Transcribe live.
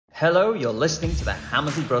Hello, you're listening to the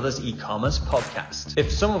Hammersley Brothers e-commerce podcast.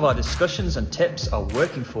 If some of our discussions and tips are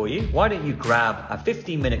working for you, why don't you grab a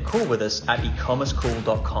 15-minute call with us at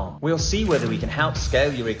ecommercecool.com. We'll see whether we can help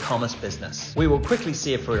scale your e-commerce business. We will quickly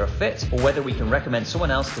see if we're a fit or whether we can recommend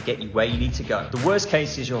someone else to get you where you need to go. The worst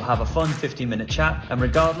case is you'll have a fun 15-minute chat, and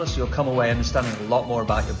regardless, you'll come away understanding a lot more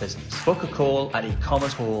about your business. Book a call at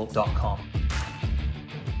ecommercecool.com.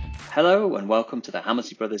 Hello and welcome to the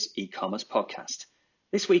Hammersley Brothers e-commerce podcast.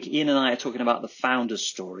 This week, Ian and I are talking about the founder's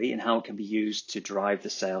story and how it can be used to drive the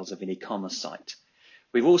sales of an e-commerce site.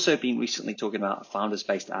 We've also been recently talking about a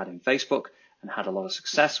founders-based ad in Facebook and had a lot of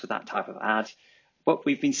success with that type of ad, but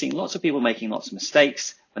we've been seeing lots of people making lots of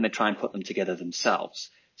mistakes when they try and put them together themselves.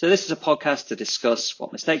 So this is a podcast to discuss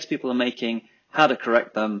what mistakes people are making, how to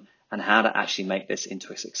correct them, and how to actually make this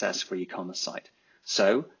into a success for your e-commerce site.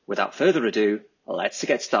 So without further ado, let's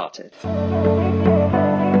get started.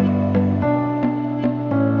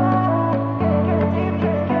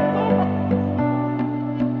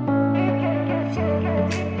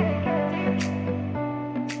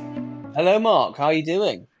 Hello, Mark. How are you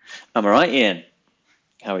doing? I'm all right, Ian.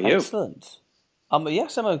 How are you? Excellent.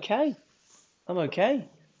 Yes, I'm okay. I'm okay.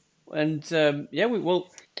 And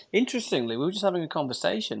interestingly, we were just having a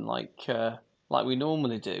conversation like we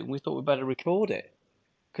normally do. And we thought we'd better record it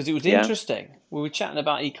because it was interesting. We were chatting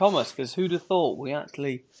about e-commerce because who'd have thought we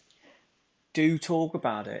actually do talk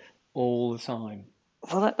about it all the time.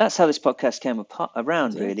 Well, that's how this podcast came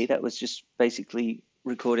around, really. That was just basically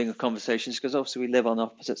recording of conversations because obviously we live on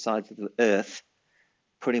opposite sides of the earth,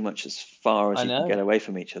 pretty much as far as you can get away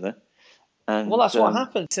from each other. And well, that's what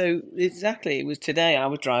happened. So exactly, it was today. I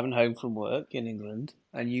was driving home from work in England,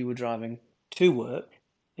 and you were driving to work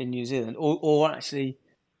in New Zealand, or actually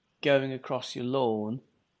going across your lawn.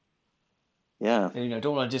 Yeah. And,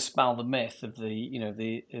 don't want to dispel the myth of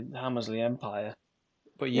the Hammersley Empire,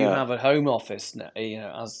 but you have a home office,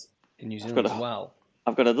 as in New Zealand as well.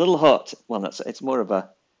 I've got a little hut. Well, it's more of a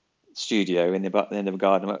studio in the end of a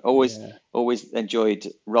garden. I always enjoyed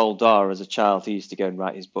Roald Dahl as a child. He used to go and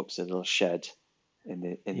write his books in a little shed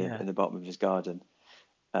in the bottom of his garden.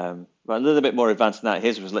 But a little bit more advanced than that.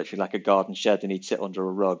 His was literally like a garden shed, and he'd sit under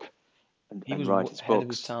a rug and write his books. Ahead of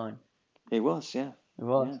his time. He was, yeah. He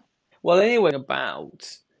was. Yeah. Well, anyway,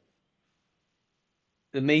 about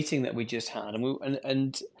the meeting that we just had,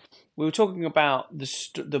 and we were talking about the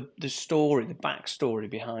story, the backstory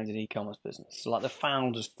behind an e-commerce business, so like the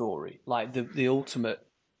founder story, like the ultimate,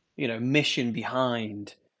 mission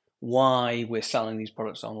behind why we're selling these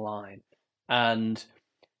products online, and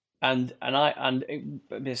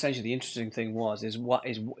essentially the interesting thing is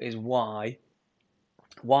why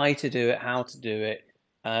to do it, how to do it,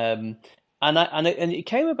 and it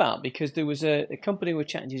came about because there was a company we're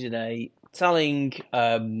chatting to today selling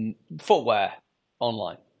footwear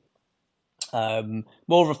online.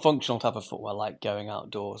 More of a functional type of footwear, like going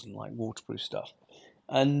outdoors and like waterproof stuff.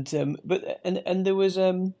 And there was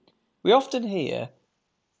we often hear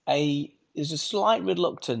there's a slight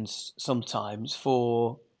reluctance sometimes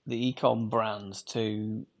for the e-com brands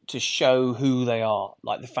to show who they are,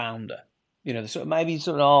 like the founder.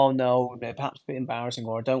 Oh no, perhaps a bit embarrassing,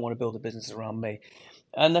 or I don't want to build a business around me.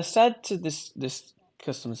 And I said to this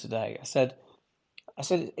customer today, I said,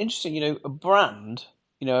 interesting, a brand.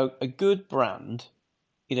 A good brand,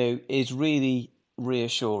 is really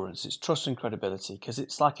reassurance. It's trust and credibility because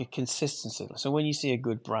it's like a consistency. So when you see a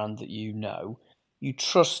good brand that you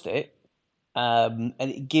trust it, and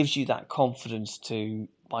it gives you that confidence to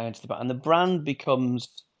buy into the brand. And the brand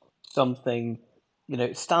becomes something,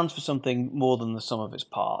 it stands for something more than the sum of its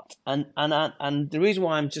parts. And the reason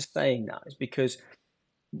why I'm just saying that is because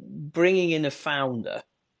bringing in a founder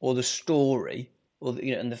or the story or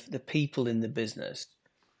and the people in the business.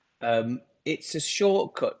 It's a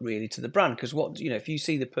shortcut really to the brand because if you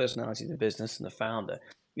see the personality of the business and the founder,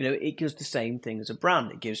 it gives the same thing as a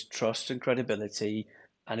brand. It gives trust and credibility,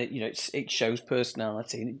 and it shows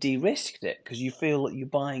personality, and it de-risks it because you feel that you're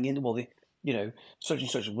buying into such and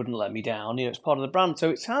such wouldn't let me down. It's part of the brand,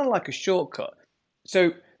 so it's kind of like a shortcut.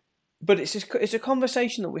 So, but it's a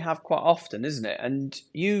conversation that we have quite often, isn't it? And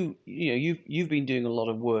you've been doing a lot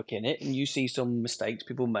of work in it, and you see some mistakes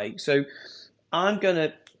people make. So, I'm going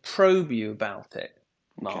to probe you about it,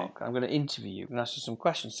 Mark. Okay. I'm going to interview you and ask you some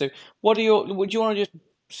questions. So, would you want to just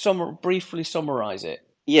briefly summarize it?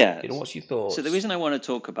 Yeah. What's your thoughts? So the reason I want to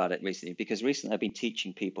talk about it because recently I've been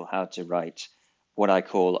teaching people how to write what I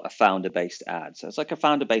call a founder-based ad. So it's like a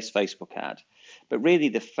founder-based Facebook ad, but really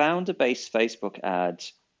the founder-based Facebook ad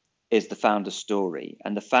is the founder story,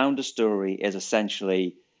 and the founder story is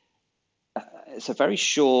essentially it's a very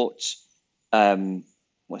short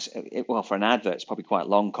well, for an advert, it's probably quite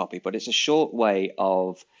long copy, but it's a short way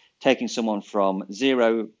of taking someone from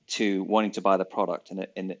zero to wanting to buy the product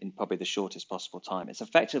in probably the shortest possible time. It's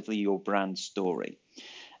effectively your brand story.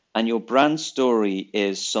 And your brand story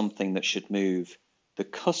is something that should move the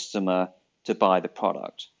customer to buy the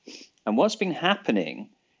product. And what's been happening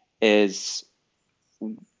is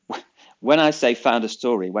when I say founder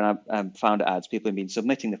story, when I founder ads, people have been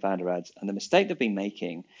submitting the founder ads, and the mistake they've been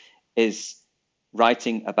making is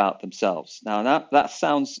writing about themselves. Now that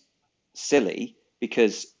sounds silly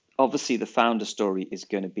because obviously the founder story is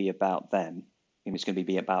going to be about them. It's going to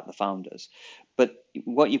be about the founders. But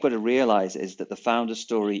what you've got to realize is that the founder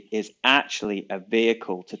story is actually a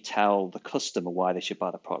vehicle to tell the customer why they should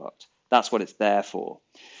buy the product. That's what it's there for.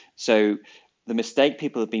 So the mistake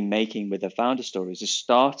people have been making with their founder stories is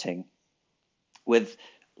starting with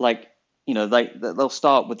they'll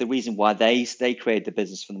start with the reason why they created the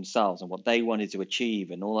business for themselves and what they wanted to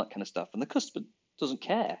achieve and all that kind of stuff. And the customer doesn't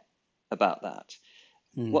care about that.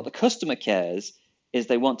 What the customer cares is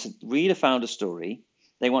they want to read a founder story.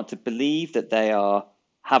 They want to believe that they are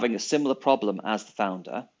having a similar problem as the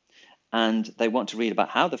founder. And they want to read about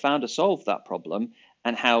how the founder solved that problem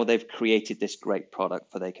and how they've created this great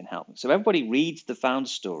product they can help them. So everybody reads the founder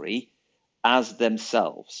story as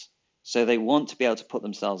themselves. So they want to be able to put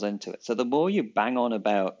themselves into it. So the more you bang on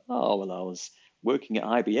about, oh, well, I was working at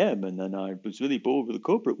IBM and then I was really bored with the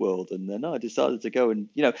corporate world and then I decided to go and,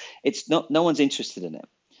 it's not, no one's interested in it.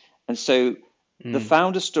 And so the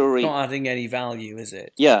founder story... It's not adding any value, is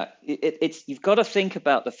it? Yeah, it's you've got to think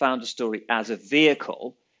about the founder story as a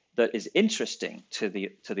vehicle that is interesting to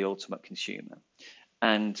the ultimate consumer.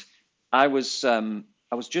 And I was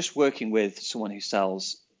just working with someone who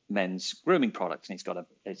sells men's grooming products, and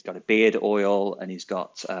he's got a beard oil and he's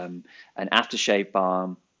got an aftershave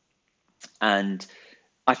balm, and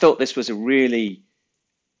I thought this was a really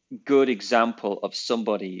good example of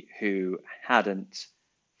somebody who hadn't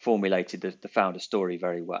formulated the founder story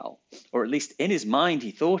very well, or at least in his mind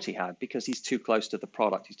he thought he had, because he's too close to the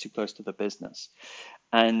product, he's too close to the business.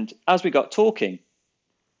 And as we got talking,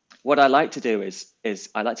 what I like to do is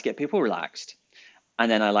I like to get people relaxed, and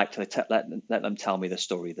then I like to let them tell me the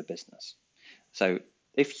story of the business. So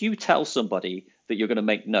if you tell somebody that you're going to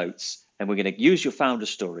make notes and we're going to use your founder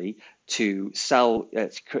story to sell,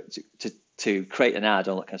 to create an ad,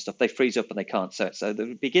 all that kind of stuff, they freeze up and they can't say it. So at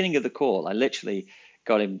the beginning of the call, I literally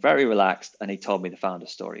got him very relaxed and he told me the founder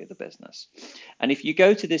story of the business. And if you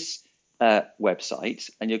go to this website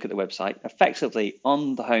and you look at the website, effectively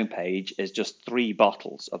on the homepage is just 3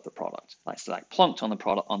 bottles of the product. It's like plonked on the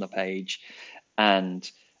product on the page. And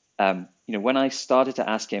when I started to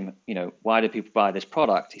ask him, why do people buy this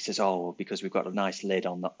product? He says, oh, because we've got a nice lid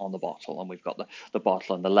on the bottle, and we've got the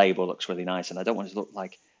bottle, and the label looks really nice, and I don't want it to look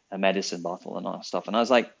like a medicine bottle and all that stuff. And I was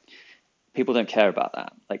like, people don't care about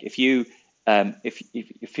that. Like if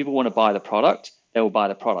people want to buy the product, they will buy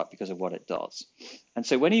the product because of what it does. And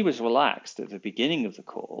so when he was relaxed at the beginning of the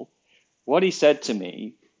call, what he said to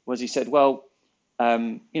me was, he said, well,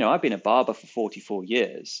 I've been a barber for 44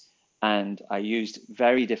 years. And I used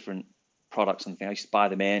very different products and things. I used to buy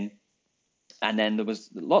them in, and then there was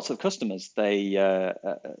lots of customers. They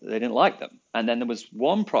didn't like them, and then there was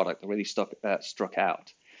one product that really struck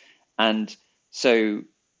out, and so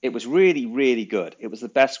it was really, really good. It was the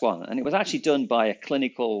best one, and it was actually done by a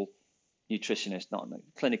clinical nutritionist, not a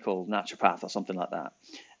clinical naturopath or something like that.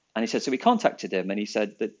 And he said, so we contacted him, and he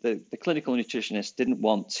said that the clinical nutritionist didn't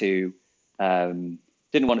want to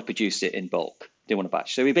produce it in bulk. Didn't want to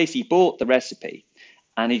batch. So he basically bought the recipe,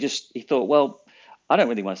 and he thought, well, I don't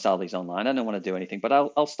really want to sell these online. I don't want to do anything, but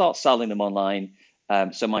I'll start selling them online,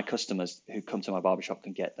 so my customers who come to my barbershop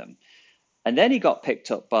can get them. And then he got picked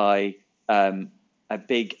up by a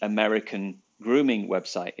big American grooming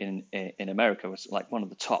website in America. It was like one of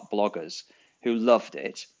the top bloggers who loved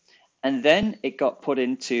it. And then it got put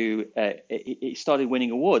into, he started winning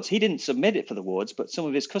awards. He didn't submit it for the awards, but some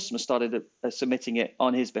of his customers started submitting it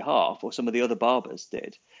on his behalf, or some of the other barbers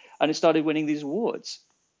did. And it started winning these awards.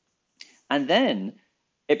 And then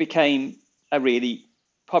it became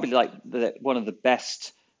probably like one of the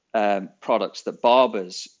best products that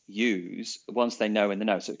barbers use once they know in the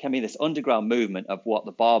know. So it can be this underground movement of what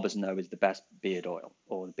the barbers know is the best beard oil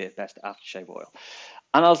or the best aftershave oil.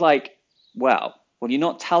 And I was like, wow. Well, you're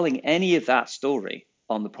not telling any of that story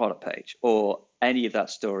on the product page or any of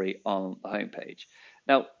that story on the homepage.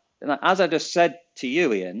 Now, as I just said to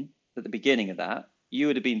you, Ian, at the beginning of that, you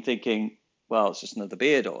would have been thinking, well, it's just another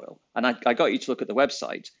beard oil. And I got you to look at the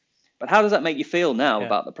website. But how does that make you feel now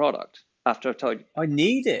about the product after I told you? I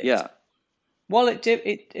need it. Yeah. Well,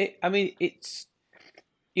 I mean, it's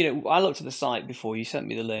I looked at the site before you sent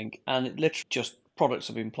me the link, and it literally just products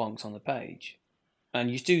have been plonked on the page. And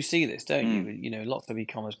you do see this, don't you? Lots of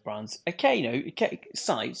e-commerce brands. Okay,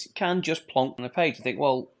 sites can just plonk on a page and think,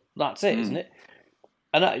 well, that's it, isn't it?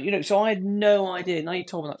 And so I had no idea. Now you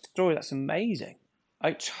told me that story. That's amazing.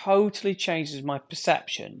 It totally changes my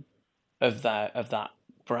perception of that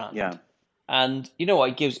brand. Yeah. And you know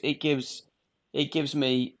what? It gives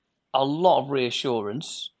me a lot of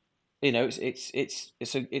reassurance.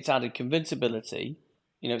 It's added convincibility.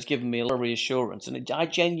 It's given me a lot of reassurance, and I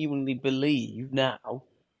genuinely believe now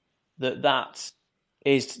that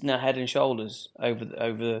is now head and shoulders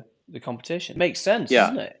over the competition. It makes sense,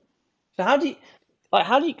 doesn't it? So how do you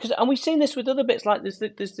because and we've seen this with other bits like there's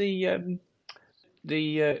the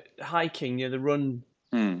hiking, the run.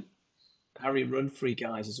 Harry Run Free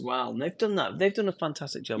guys as well, and they've done that. They've done a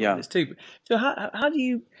fantastic job with this too. So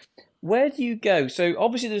where do you go? So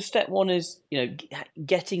obviously, the step one is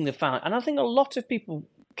getting the founder, and I think a lot of people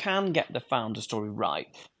can get the founder story right.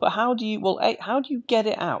 But how do you get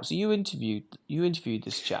it out? So you interviewed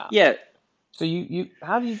this chap. Yeah. So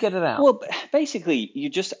how do you get it out? Well, basically, you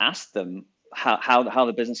just ask them how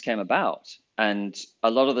the business came about, and a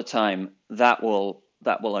lot of the time that will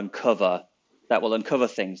uncover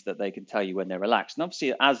things that they can tell you when they're relaxed. And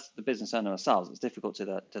obviously, as the business owner ourselves, it's difficult to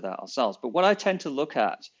that ourselves. But what I tend to look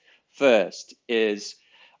at first is,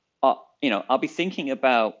 I'll be thinking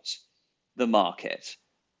about the market,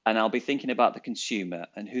 and I'll be thinking about the consumer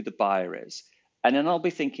and who the buyer is. And then I'll be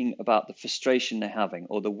thinking about the frustration they're having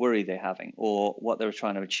or the worry they're having or what they're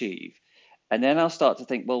trying to achieve. And then I'll start to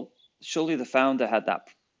think, well, surely the founder had that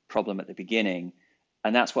problem at the beginning,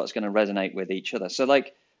 and that's what's going to resonate with each other. So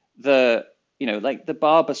like the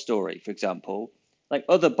barber story, for example, like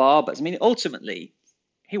other barbers, I mean, ultimately,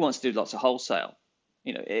 he wants to do lots of wholesale.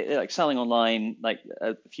 Like selling online, like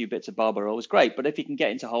a few bits of barber oil is great, but if you can get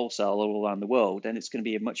into wholesale all around the world, then it's going to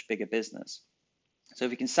be a much bigger business. So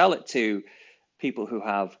if you can sell it to people who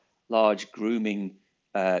have large grooming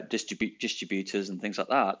distributors and things like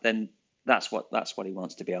that, then that's what he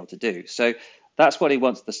wants to be able to do. So that's what he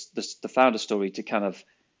wants the founder story to kind of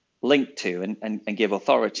link to and give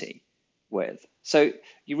authority with. So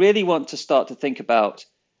you really want to start to think about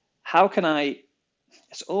how can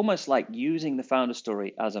it's almost like using the founder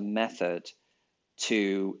story as a method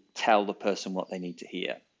to tell the person what they need to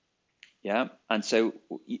hear. Yeah. And so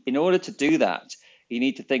in order to do that, you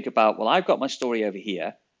need to think about, well, I've got my story over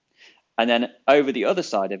here, and then over the other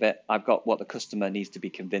side of it, I've got what the customer needs to be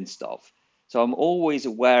convinced of. So I'm always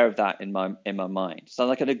aware of that in my mind. So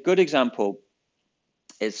like a good example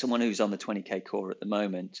is someone who's on the 20K core at the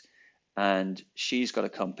moment, and she's got a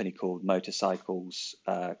company called Motorcycles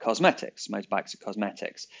Cosmetics, Motorbikes and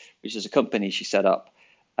Cosmetics, which is a company she set up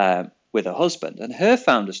with her husband. And her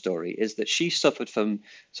founder story is that she suffered from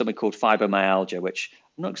something called fibromyalgia, which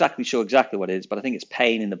I'm not exactly sure what it is, but I think it's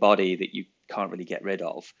pain in the body that you can't really get rid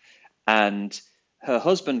of. And her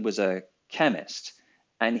husband was a chemist,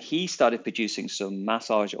 and he started producing some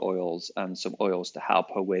massage oils and some oils to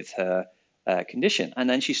help her with her condition. And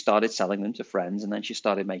then she started selling them to friends, and then she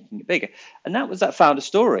started making it bigger. And that was that founder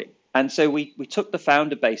story. And so we took the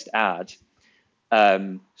founder-based ad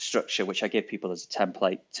structure, which I give people as a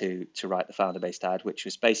template to write the founder-based ad, which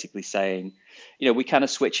was basically saying, we kind of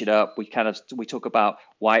switch it up. We talk about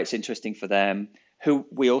why it's interesting for them.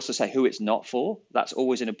 We also say who it's not for. That's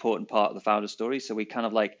always an important part of the founder story. So we kind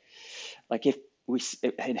of like if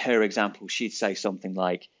in her example, she'd say something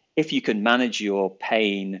like, if you can manage your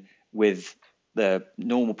pain with the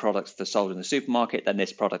normal products that are sold in the supermarket, then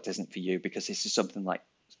this product isn't for you, because this is something like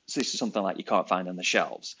you can't find on the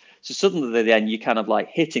shelves. So suddenly then you're kind of like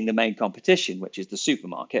hitting the main competition, which is the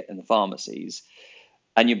supermarket and the pharmacies.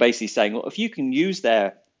 And you're basically saying, well, if you can use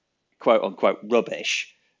their quote unquote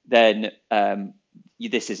rubbish, then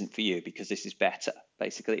this isn't for you because this is better.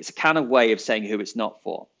 Basically, it's a kind of way of saying who it's not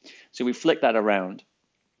for. So we flicked that around.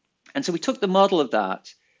 And so we took the model of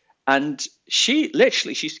that, and she's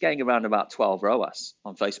getting around about 12 ROAS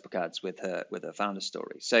on Facebook ads with her founder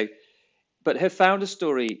story. So, but her founder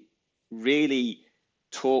story really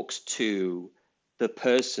talks to the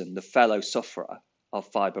person, the fellow sufferer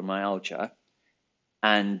of fibromyalgia,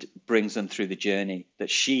 and brings them through the journey that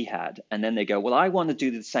she had. And then they go, well, I want to do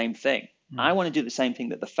the same thing. I want to do the same thing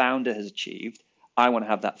that the founder has achieved. I want to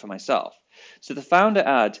have that for myself. So the founder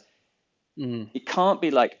ad, it can't be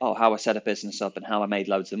like, oh, how I set a business up and how I made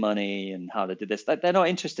loads of money and how to do this. They're not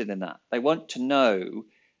interested in that. They want to know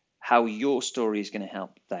how your story is going to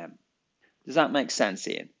help them. Does that make sense,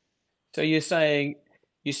 Ian? So you're saying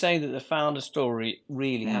that the founder story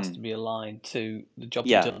really has to be aligned to the job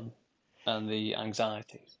done and the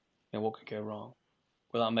anxieties. What could go wrong?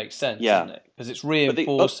 Well, that makes sense, Yeah, doesn't it? Because it's but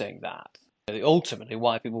reinforcing that ultimately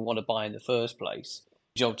why people want to buy in the first place,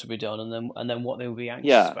 job to be done, and then what they will be anxious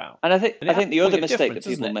yeah, about. and And I it has think the a other point of mistake that difference,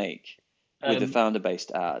 doesn't people it? make with the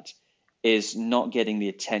founder-based ad is not getting the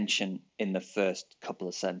attention in the first couple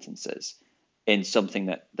of sentences in something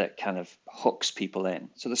that kind of hooks people in.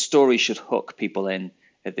 So the story should hook people in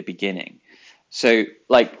at the beginning. So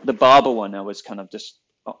like the barber one, I was kind of just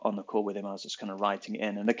on the call with him. I was just kind of writing it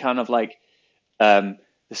in, and the kind of like the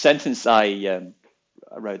sentence I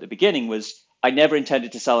wrote at the beginning was, "I never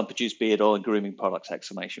intended to sell and produce beard oil and grooming products!"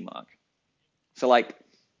 Exclamation mark. So like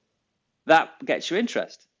that gets your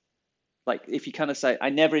interest. Like if you kind of say, "I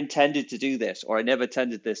never intended to do this," or "I never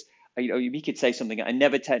intended this," you could say something. "I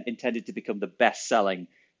never intended to become the best-selling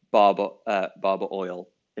barber oil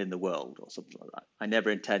in the world," or something like that. "I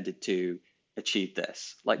never intended to achieve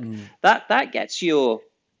this." Like that gets your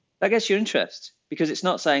interest, because it's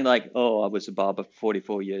not saying like, "Oh, I was a barber for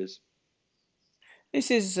 44 years." This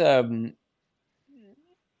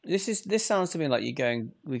sounds to me like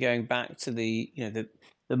we're going back to the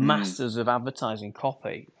masters of advertising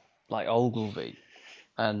copy, like Ogilvy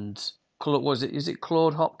and is it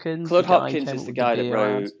Claude Hopkins, the Claude guy who Hopkins came is up the with the guy that beer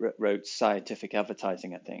ad? wrote Scientific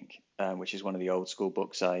Advertising, I think, which is one of the old school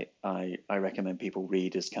books I recommend people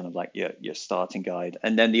read as kind of like your starting guide.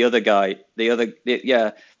 And then the other guy, the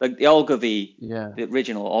Ogilvy, Yeah. the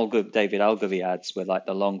original David Ogilvy ads were like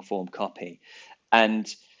the long form copy.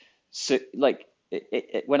 And so like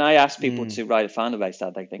when I ask people to write a founder based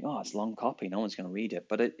ad, they think, "Oh, it's long copy, no one's going to read it."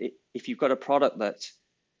 But if you've got a product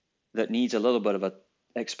that needs a little bit of an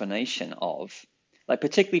explanation of, like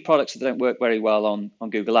particularly products that don't work very well on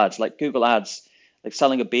Google Ads. Like Google Ads, like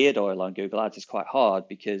selling a beard oil on Google Ads is quite hard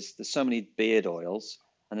because there's so many beard oils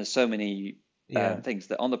and there's so many things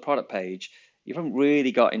that on the product page, you haven't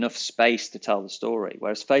really got enough space to tell the story.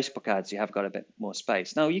 Whereas Facebook ads, you have got a bit more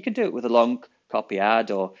space. Now you can do it with a long copy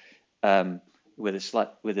ad or with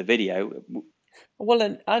a video.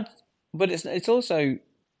 Well, but it's also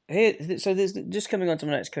here. So there's just coming on to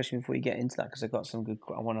my next question before you get into that, because I've got some good.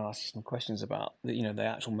 I want to ask you some questions about the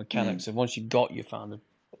actual mechanics of once you've got your founder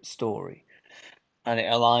story, and it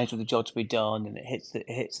aligns with the job to be done, and it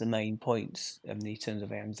hits the main points in terms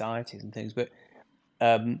of anxieties and things. But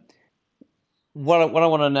what I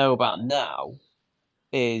want to know about now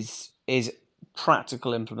is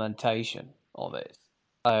practical implementation of it.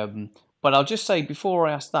 But I'll just say before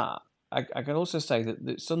I ask that, I can also say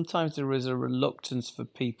that sometimes there is a reluctance for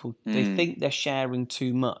people. They think they're sharing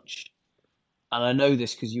too much, and I know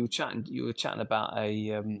this because you were chatting about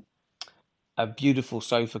a beautiful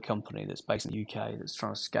sofa company that's based in the UK that's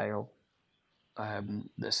trying to scale.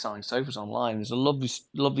 They're selling sofas online. There's a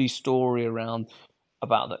lovely story around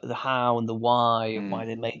about the how and the why and why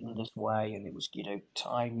they make them this way, and it was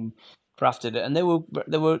time crafted it, and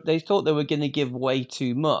they thought they were going to give way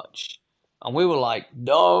too much, and we were like,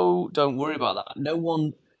 no, don't worry about that. No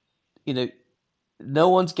one's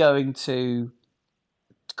going to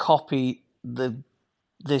copy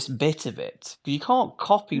this bit of it. You can't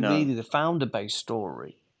copy No. really the founder based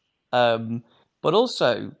story, but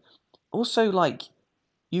also like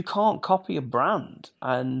you can't copy a brand,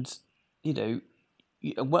 and and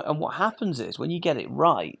what happens is when you get it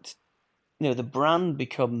right, the brand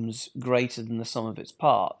becomes greater than the sum of its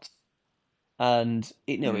parts, and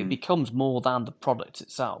it becomes more than the product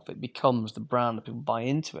itself. It becomes the brand that people buy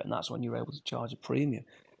into it, and that's when you're able to charge a premium.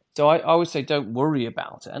 So I would say don't worry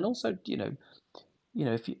about it, and also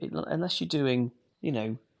if unless you're doing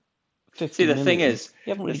 50 See, the thing million, is,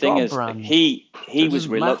 you haven't really got a like, brand, so he it was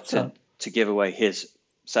doesn't matter. reluctant to give away his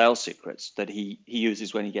sales secrets that he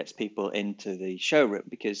uses when he gets people into the showroom,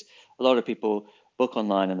 because a lot of people book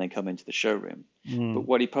online and they come into the showroom. But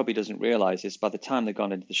what he probably doesn't realize is by the time they've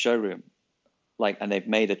gone into the showroom, like, and they've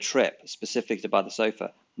made a trip specific to buy the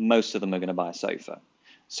sofa, most of them are going to buy a sofa.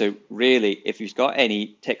 So really, if you've got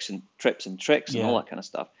any tips and tricks and all that kind of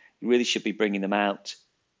stuff, you really should be bringing them out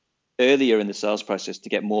earlier in the sales process to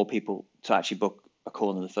get more people to actually book a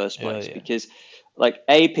call in the first place. Because like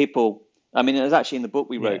people, I mean, it was actually in the book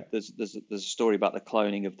we wrote, there's a story about the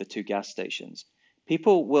cloning of the two gas stations.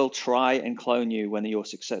 People will try and clone you when you're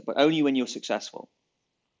successful, but only when you're successful.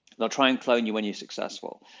 They'll try and clone you when you're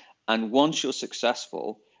successful. And once you're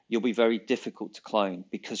successful, you'll be very difficult to clone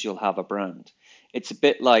because you'll have a brand. It's a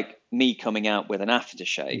bit like me coming out with an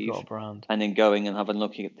aftershave and then going and having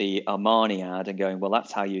looking at the Armani ad and going, well,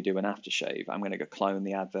 that's how you do an aftershave. I'm going to go clone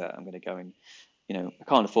the advert. I'm going to go and, I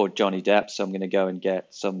can't afford Johnny Depp, so I'm going to go and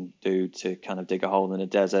get some dude to kind of dig a hole in the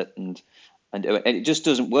desert and do it. And it just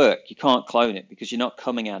doesn't work. You can't clone it because you're not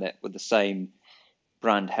coming at it with the same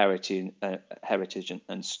brand heritage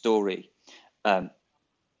and story.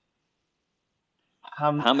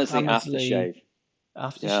 Hammersley Hammersley aftershave. Yeah,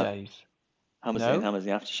 aftershave. Hammersley and No,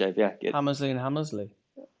 Hammersley aftershave. Yeah, good. Hammersley and Hammersley.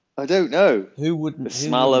 I don't know. Who The wouldn't? Who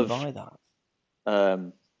smell wouldn't of buy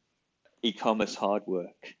that? e-commerce hard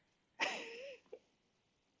work.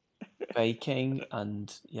 Baking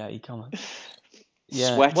and e-commerce.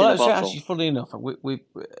 Yeah. Sweat Well, in a bottle. actually, funnily enough,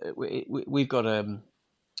 we've got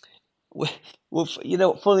well, you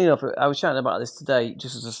know, funnily enough, I was chatting about this today,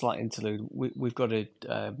 just as a slight interlude. We've got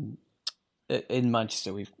in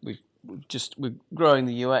Manchester. We're growing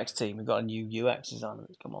the UX team. We've got a new UX designer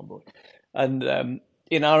that's come on board, and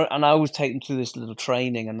and I always take them through this little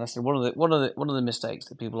training. And I said one of the mistakes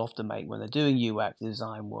that people often make when they're doing UX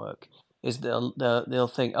design work is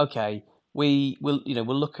they'll think, okay, we'll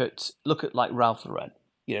look at like Ralph Lauren.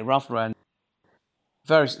 Ralph Lauren,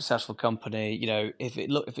 very successful company. If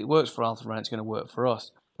it works for Ralph Lauren, it's going to work for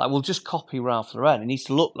us. Like, we'll just copy Ralph Lauren. It needs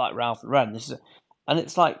to look like Ralph Lauren. And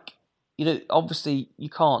it's like, obviously you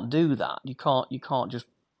can't do that. You can't just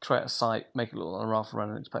create a site, make it look like Ralph Lauren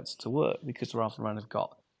and expect it to work, because Ralph Lauren have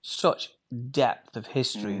got such depth of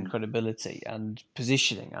history and credibility and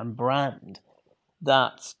positioning and brand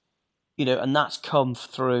that, and that's come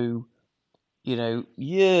through,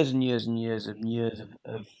 years and years and years and years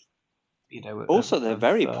of Also, they're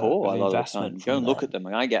very poor a lot of the time. Go and look them. at them,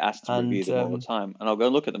 and I get asked to review them all the time, and I'll go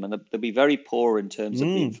and look at them, and they'll be very poor in terms of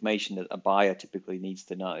the information that a buyer typically needs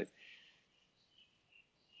to know.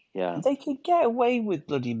 Yeah, they could get away with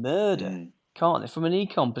bloody murder, can't they? From an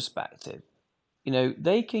ecom perspective,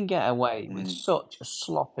 they can get away with such a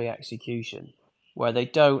sloppy execution where they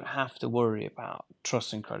don't have to worry about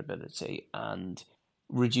trust and credibility and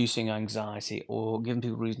reducing anxiety or giving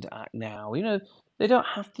people reason to act now. They don't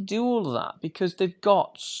have to do all of that because they've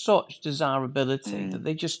got such desirability that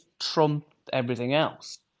they just trump everything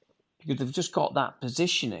else, because they've just got that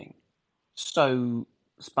positioning so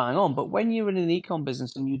spang on. But when you're in an ecom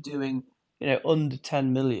business and you're doing, under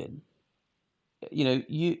 10 million, a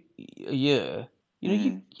year,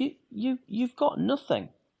 you've got nothing,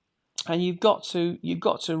 and you've got to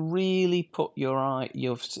really put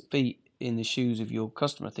your feet in the shoes of your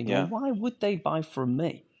customer, thinking, well, why would they buy from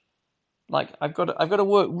me? Like, I've got to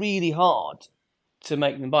work really hard to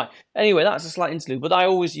make them buy. Anyway, that's a slight interlude, but I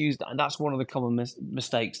always use that, and that's one of the common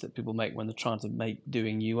mistakes that people make when they're trying to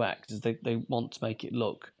doing UX, is they want to make it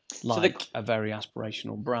look like a very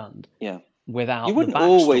aspirational brand. Yeah. Without you wouldn't the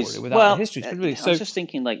backstory, always, without the history. I was just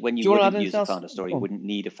thinking, like, when you wouldn't use a founder story, you wouldn't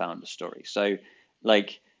need a founder story. So,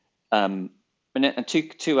 like, and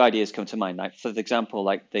two ideas come to mind. Like, for example,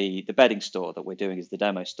 like the bedding store that we're doing is the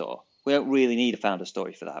demo store. We don't really need a founder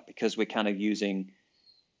story for that, because we're kind of using,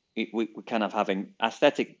 we're kind of having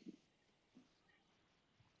aesthetic.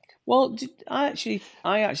 Well, I actually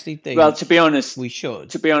think. Well, to be honest, we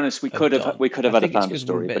should. To be honest, we could have had a founder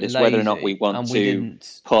story, but it's whether or not we want to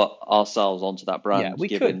put ourselves onto that brand,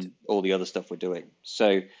 given all the other stuff we're doing.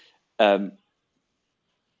 So,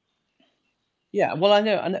 yeah, well, I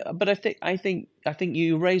know, but I think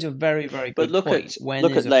you raise a very, very good point.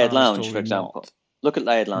 Look at Layered Lounge, for example. Look at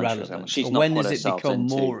Layered Lounge, for example. She's not put herself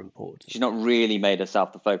into. More important? She's not really made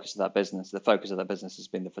herself the focus of that business. The focus of that business has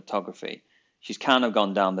been the photography. She's kind of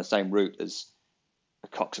gone down the same route as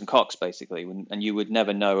Cox and Cox, basically, and you would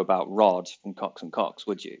never know about Rod from Cox and Cox,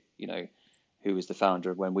 would you? Who was the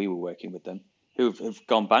founder when we were working with them, who have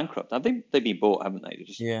gone bankrupt. I think they've been bought, haven't they?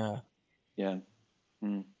 Yeah.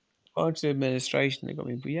 Well, to administration, they got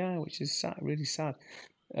me, which is sad, really sad.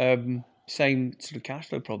 Same sort of cash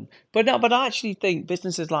flow problem, but I actually think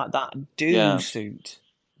businesses like that do suit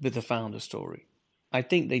with the founder story. I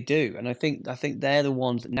think they do, and I think they're the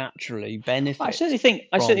ones that naturally benefit. I certainly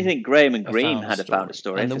think Graham and Greene had a founder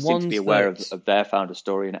story, and they seem to be aware of their founder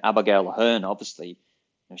story. And Abigail Ahern, obviously,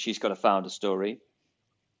 she's got a founder story.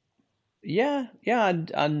 Yeah, and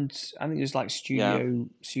I think there's like Studio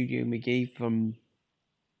McGee from.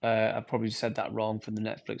 I probably said that wrong from the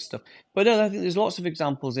Netflix stuff, but no, I think there's lots of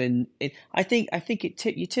examples in it. I think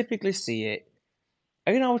you typically see it.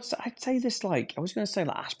 I mean, I'd say this, like, I was going to say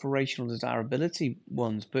like aspirational desirability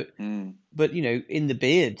ones, but in the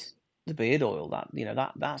beard oil, that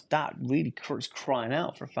really is crying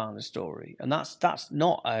out for a founder story, and that's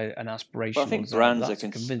not an aspirational. But I think brands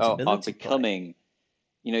are becoming,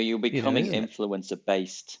 you're becoming influencer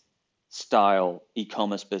based style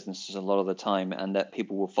e-commerce businesses a lot of the time, and that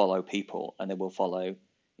people will follow people, and they will follow,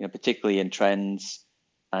 particularly in trends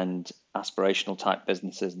and aspirational type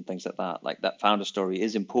businesses and things like that. Like, that founder story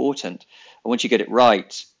is important, and once you get it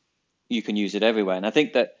right, you can use it everywhere. And I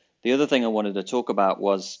think that the other thing I wanted to talk about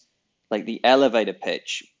was like the elevator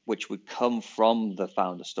pitch, which would come from the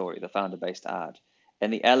founder story, the founder based ad.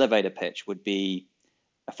 And the elevator pitch would be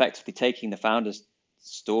effectively taking the founder's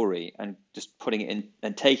story and just putting it in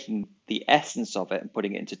and taking the essence of it and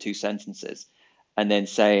putting it into 2 sentences, and then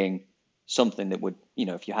saying something that would,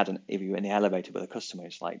 if you were in the elevator with a customer,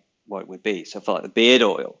 it's like what it would be. So for like the beard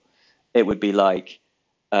oil, it would be like,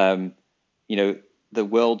 the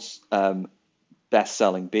world's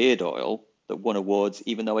best-selling beard oil that won awards,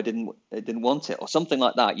 even though I didn't want it, or something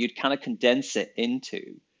like that. You'd kind of condense it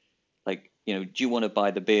into like, do you want to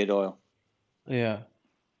buy the beard oil? Yeah.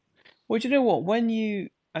 Well, do you know what?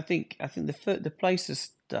 I think the place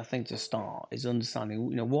to start is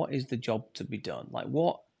understanding, what is the job to be done? Like,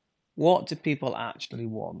 what do people actually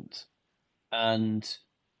want? And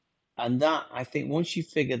that, I think, once you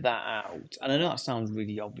figure that out, and I know that sounds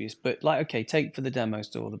really obvious, but like, okay, take for the demo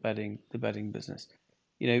store, the bedding business.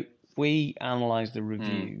 We analysed the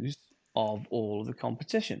reviews of all of the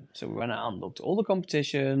competition. So we went out and looked at all the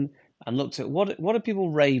competition and looked at what do people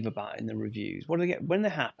rave about in the reviews. What do they get when they're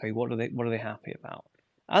happy? What are they happy about?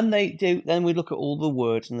 And they do. Then we look at all the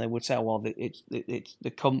words, and they would say, well, it's the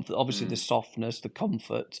comfort, obviously the softness, the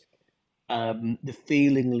comfort, the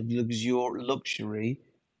feeling of luxury.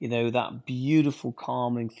 That beautiful,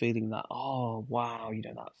 calming feeling. That, oh wow,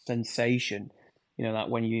 that sensation. That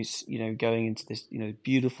when going into this,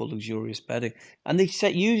 beautiful, luxurious bedding, and they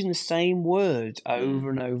set using the same words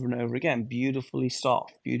over and over and over again. Beautifully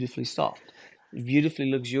soft, beautifully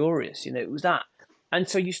luxurious. It was that. And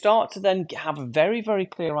so you start to then have a very, very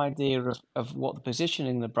clear idea of what the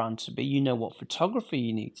positioning of the brand should be. You know what photography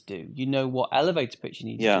you need to do. You know what elevator pitch you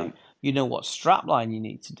need to do. You know what strapline you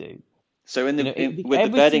need to do. So with the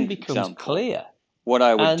everything bedding becomes example, clear. What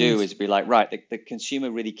I would do is be like, right, the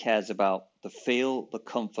consumer really cares about the feel, the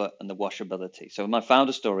comfort, and the washability. So in my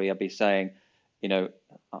founder story, I'd be saying, I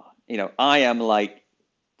am like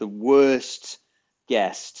the worst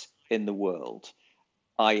guest in the world.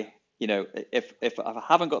 If I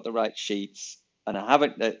haven't got the right sheets and I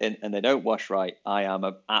haven't and they don't wash right, I am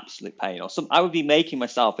an absolute pain. I would be making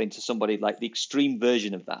myself into somebody like the extreme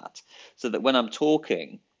version of that, so that when I'm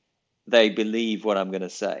talking, they believe what I'm going to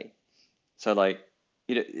say. So like,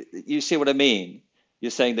 you see what I mean?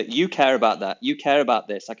 You're saying that you care about that. You care about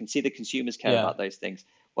this. I can see the consumers care about those things.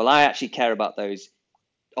 Well, I actually care about those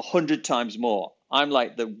 100 times more. I'm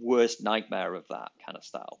like the worst nightmare of that kind of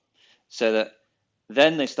style. So that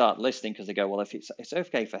then they start listening because they go, well, if it's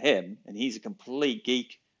okay for him and he's a complete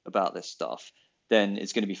geek about this stuff, then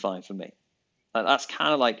it's going to be fine for me. That's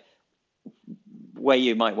kind of like where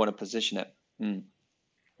you might want to position it.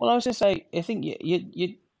 Well, I was going to say, I think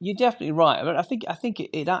you're definitely right. But I think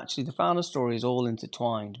it actually, the founder story is all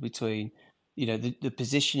intertwined between, the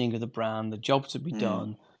positioning of the brand, the job to be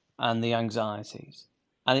done, and the anxieties.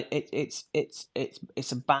 And it's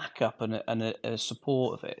a backup and a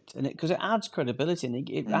support of it, and because it adds credibility and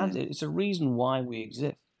it's a reason why we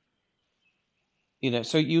exist.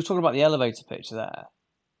 So you were talking about the elevator pitch there,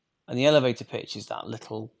 and the elevator pitch is that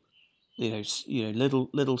little,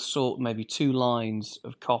 little sort, maybe 2 lines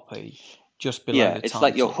of copy just below the title. It's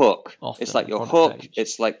like your hook. It's like your hook. Page.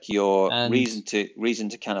 It's like your reason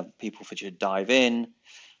to kind of people for you to dive in.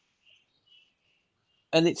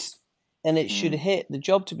 And it should hit the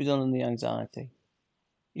job to be done and the anxiety.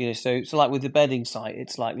 So like with the bedding site,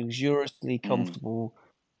 it's like luxuriously comfortable,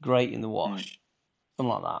 great in the wash, something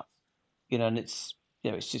like that. And it's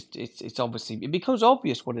it's obviously, it becomes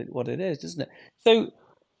obvious what it is, doesn't it? So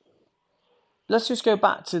let's just go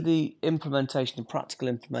back to the implementation, the practical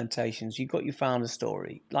implementations. You've got your founder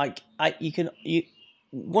story. Like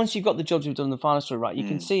once you've got the job to be done in the founder story, right, you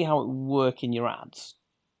can see how it would work in your ads.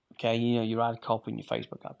 Okay, your ad copy and your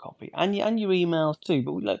Facebook ad copy, and your emails too.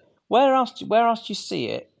 But look, where else do you see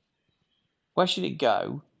it? Where should it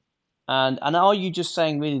go? And are you just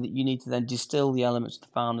saying really that you need to then distill the elements of the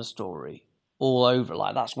founder story all over?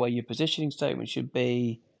 Like that's where your positioning statement should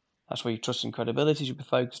be. That's where your trust and credibility should be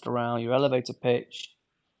focused around. Your elevator pitch.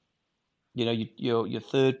 Your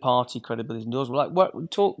third party credibility and doors. Like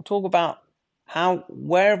talk about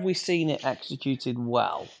where have we seen it executed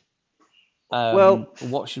well? Well,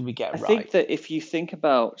 what should we get right? I think that if you think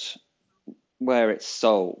about where it's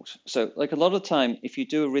sold, so like a lot of the time, if you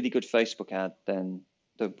do a really good Facebook ad, then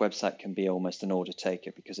the website can be almost an order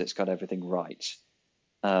taker because it's got everything right.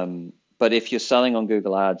 But if you're selling on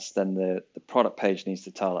Google Ads, then the product page needs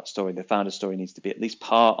to tell that story. The founder story needs to be at least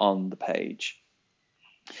part on the page.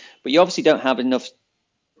 But you obviously don't have enough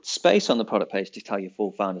space on the product page to tell your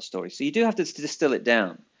full founder story. So you do have to distill it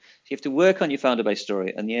down. So you have to work on your founder-based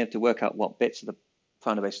story, and you have to work out what bits of the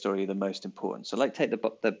founder-based story are the most important. So like take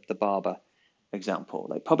the barber example.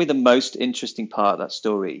 Like probably the most interesting part of that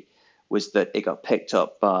story was that it got picked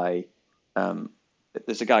up by,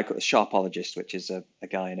 there's a guy called a Sharpologist, which is a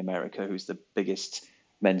guy in America who's the biggest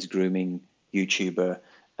men's grooming YouTuber,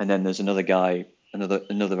 and then there's another guy,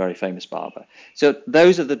 another very famous barber. So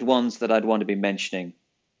those are the ones that I'd want to be mentioning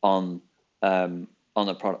on the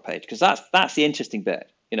product page, because that's the interesting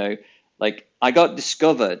bit. Like I got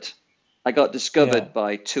discovered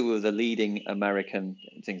by two of the leading American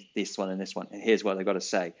things, this one and this one, and here's what they've got to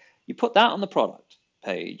say. You put that on the product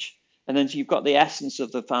page, and then you've got the essence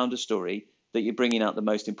of the founder story that you're bringing out the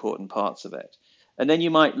most important parts of it. And then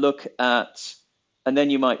you might look at, and then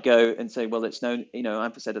you might go and say, well, it's known,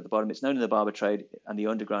 I've said at the bottom, it's known in the barber trade and the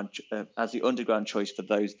underground as the underground choice for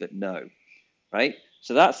those that know, right?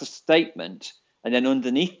 So that's a statement. And then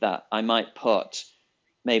underneath that, I might put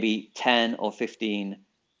maybe 10 or 15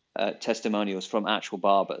 testimonials from actual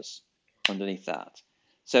barbers underneath that.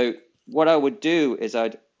 So what I would do is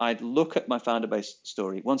I'd look at my founder-based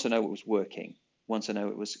story once I know it was working, once I know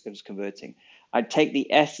it was converting. I'd take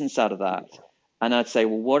the essence out of that, and I'd say,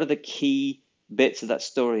 well, what are the key bits of that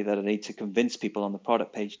story that I need to convince people on the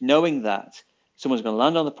product page, knowing that someone's going to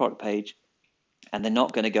land on the product page and they're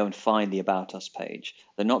not going to go and find the About Us page.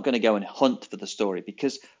 They're not going to go and hunt for the story,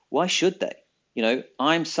 because why should they?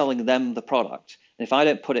 I'm selling them the product, and if I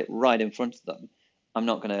don't put it right in front of them, I'm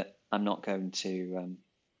not going to.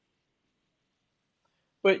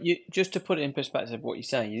 But just to put it in perspective, what you're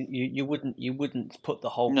saying, you wouldn't put the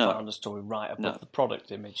whole founder story right above the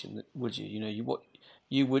product image, would you?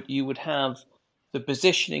 You would have the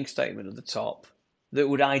positioning statement at the top that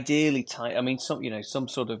would ideally tie. I mean, some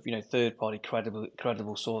sort of third party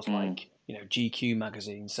credible source like GQ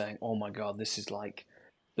magazine saying, "Oh my God, this is like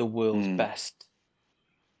the world's best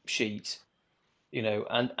sheet."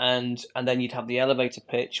 And then you'd have the elevator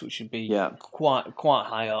pitch, which would be quite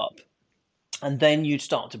high up. And then you'd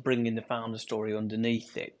start to bring in the founder story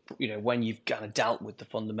underneath it, when you've kind of dealt with the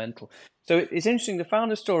fundamental. So it's interesting, the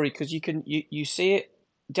founder story, because you see it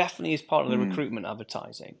definitely as part of the recruitment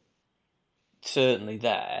advertising. Certainly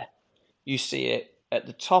there. You see it at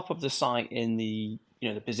the top of the site in the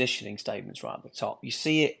the positioning statements right at the top. You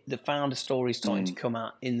see it, the founder story starting to come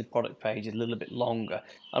out in the product page a little bit longer.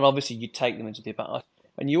 And obviously you take them into the About Us.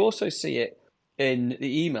 And you also see it in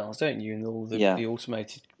the emails, don't you? In all the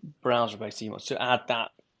automated browser-based emails, to add that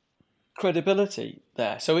credibility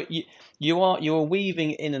there. So you are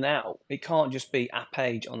weaving in and out. It can't just be a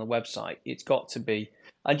page on the website. It's got to be.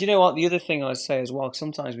 And you know what? The other thing I'd say as well,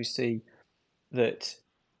 sometimes we see that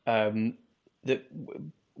that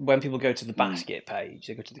when people go to the basket page,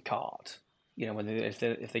 they go to the cart.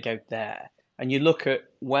 If they go there, and you look at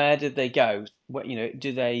where did they go? What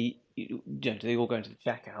do they all go into the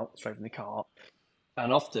checkout straight from the cart?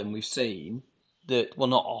 And often we've seen that, well,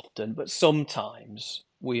 not often, but sometimes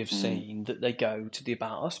we have seen that they go to the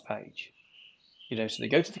About Us page. So they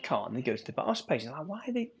go to the cart and they go to the About Us page. And like, why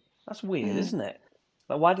are they? That's weird, isn't it?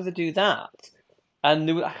 Like, why do they do that? And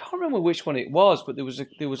I can't remember which one it was, but there was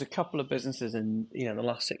a couple of businesses in the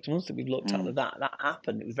last 6 months that we've looked at that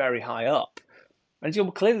happened. It was very high up,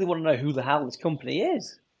 and clearly they want to know who the hell this company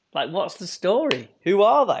is. Like, what's the story? Who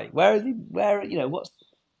are they? Where are they?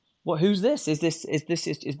 Who's this? Is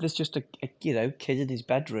this just a kid in his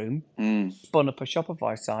bedroom spun up a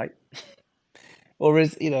Shopify site, or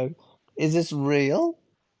is this real?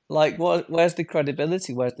 Like, where's the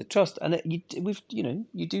credibility? Where's the trust? And you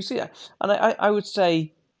do see that. And I would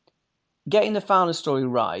say getting the founder story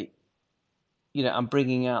right, and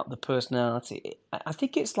bringing out the personality, I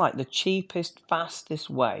think it's like the cheapest, fastest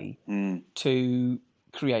way to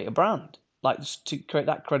create a brand, like to create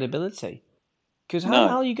that credibility. Because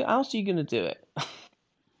how else are you going to do it?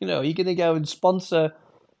 Are you going to go and sponsor,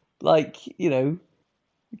 like,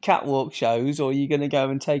 catwalk shows, or are you going to go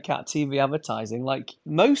and take out TV advertising? Like,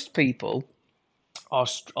 most people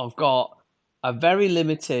have got a very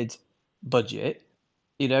limited budget.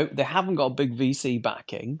 They haven't got a big VC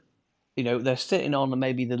backing. They're sitting on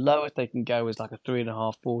maybe the lowest they can go is like a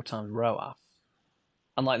 3.5-4 times ROAS.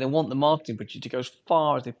 And like, they want the marketing budget to go as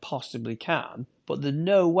far as they possibly can, but there's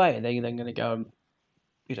no way they're then going to go and,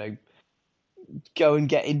 go and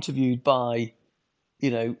get interviewed by,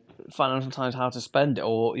 Financial Times how to spend it,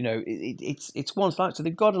 or it's one side. So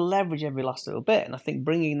they've got to leverage every last little bit. And I think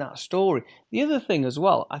bringing that story. The other thing as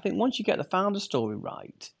well, I think once you get the founder story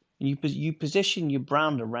right, and you position your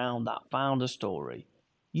brand around that founder story,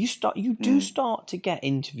 you do start to get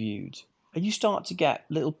interviewed, and you start to get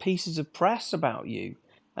little pieces of press about you,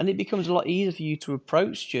 and it becomes a lot easier for you to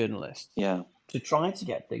approach journalists. To try to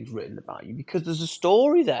get things written about you, because there's a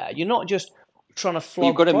story there. You're not just trying to flog.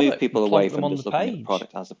 You've got to move people away from just looking at the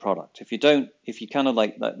product as a product. If you kind of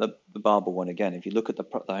like the barber one again, if you look at the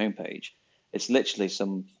homepage, it's literally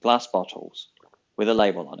some glass bottles with a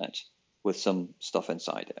label on it, with some stuff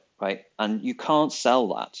inside it, right? And you can't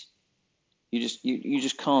sell that. You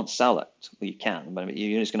just can't sell it. Well, you can, but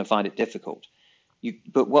you're just going to find it difficult.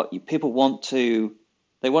 People want to,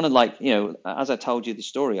 they want to, like, as I told you the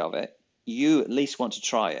story of it, you at least want to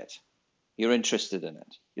try it. You're interested in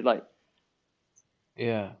it. You're like,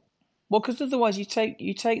 yeah. Well, because otherwise you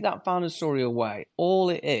take that founder story away. All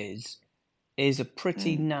it is a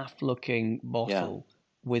pretty naff looking bottle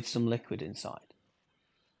with some liquid inside.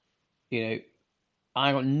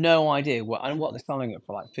 I got no idea what they're selling it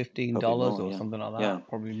for, like $15 or something like that. Yeah.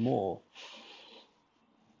 Probably more.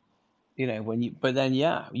 But then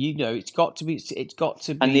it's got to be.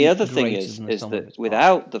 And the other thing is that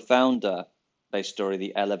without the founder-based story,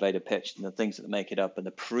 the elevator pitch, and the things that make it up, and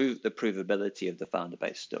the provability of the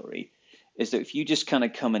founder-based story, is that if you just kind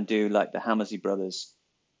of come and do like the Hammersley Brothers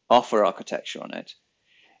offer architecture on it,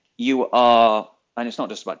 you are. And it's not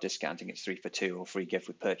just about discounting, it's 3 for 2 or free gift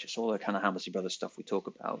with purchase, all the kind of Hammersley Brothers stuff we talk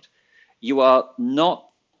about. You are not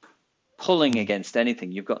pulling against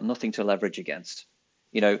anything. You've got nothing to leverage against.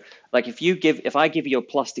 Like if I give you a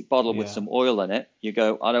plastic bottle with some oil in it, you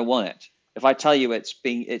go, I don't want it. If I tell you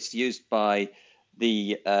it's used by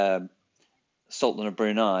the Sultan of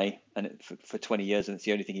Brunei and for 20 years and it's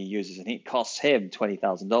the only thing he uses and it costs him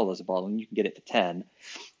 $20,000 a bottle and you can get it for 10,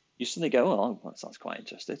 you suddenly go, oh, that sounds quite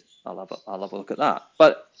interesting. I'll have a look at that.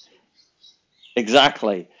 But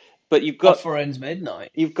exactly. But you've got offer ends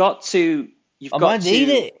midnight. You've got to. I might need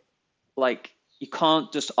it. Like, you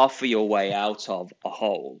can't just offer your way out of a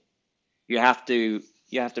hole. You have to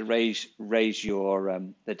raise your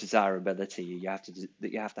the desirability. You have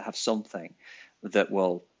to have something that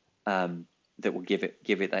will give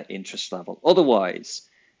it that interest level. Otherwise,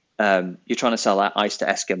 you're trying to sell that ice to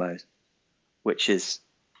Eskimos, which is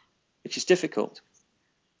difficult.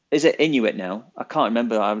 Is it Inuit now? I can't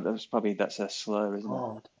remember. That's a slur, isn't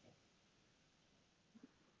it?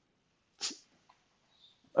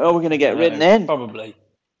 Oh, we're going to get written in. Probably.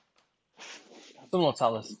 Someone will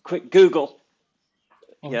tell us. Quick Google.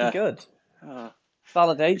 Good.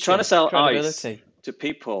 Validation. Trying to sell ice to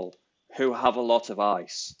people who have a lot of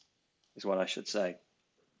ice is what I should say.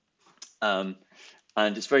 And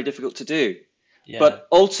it's very difficult to do. Yeah. But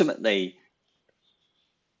ultimately,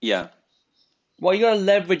 well, you got to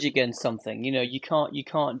leverage against something. You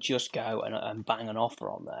can't just go and bang an offer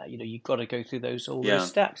on there. You've got to go through those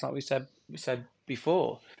steps, like we said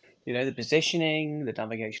before. The positioning, the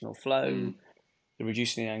navigational flow, the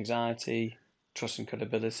reducing the anxiety, trust and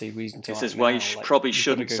credibility, reason to. This is why you probably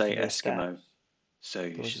shouldn't say Eskimo. So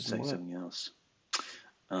you should say something else.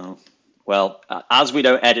 Oh, well, as we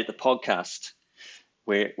don't edit the podcast,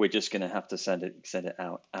 we're just going to have to send it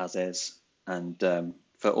out as is. And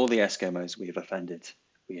for all the Eskimos we have offended,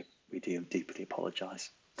 we do deeply apologize.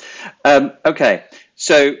 Okay,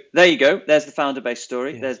 so there you go. There's the founder-based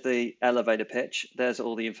story. Yeah. There's the elevator pitch. There's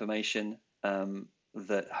all the information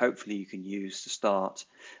that hopefully you can use to start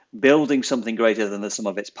building something greater than the sum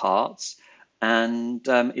of its parts. And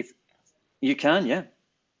if you can,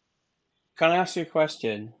 Can I ask you a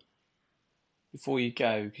question before you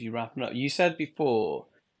go? Because you're wrapping up. You said before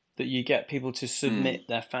that you get people to submit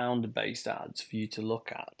their founder-based ads for you to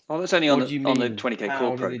look at. Oh, that's only on the 20K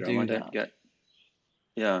core program. I don't get.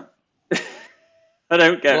 Yeah, I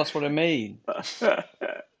don't get. Well, that's what I mean.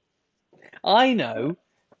 I know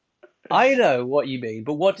what you mean,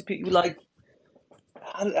 but what do people like?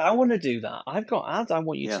 I want to do that. I've got ads. I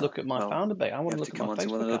want you to look at my founder base. I want to look at my Facebook. Come on to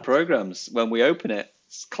one of the programs when we open it.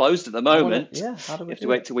 It's closed at the moment. How do we? You have to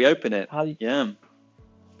wait till we open it. It's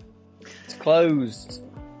closed.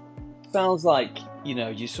 Sounds like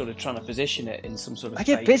you're sort of trying to position it in some sort of. I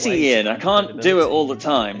get busy, Ian. I can't do it all the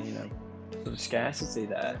time. Sort of scarcity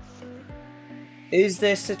there. Is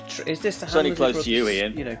this a it's only close to you,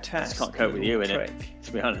 Ian. Test? I can't cope with you in it,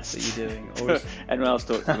 to be honest. That you're doing. Or anyone else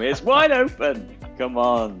talk to me? It's wide open. Come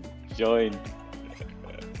on, join.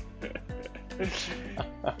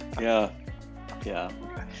 Yeah.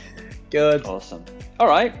 Good. Awesome. All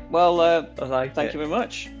right. Well, thank you very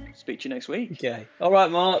much. Speak to you next week. Okay. All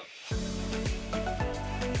right, Mark.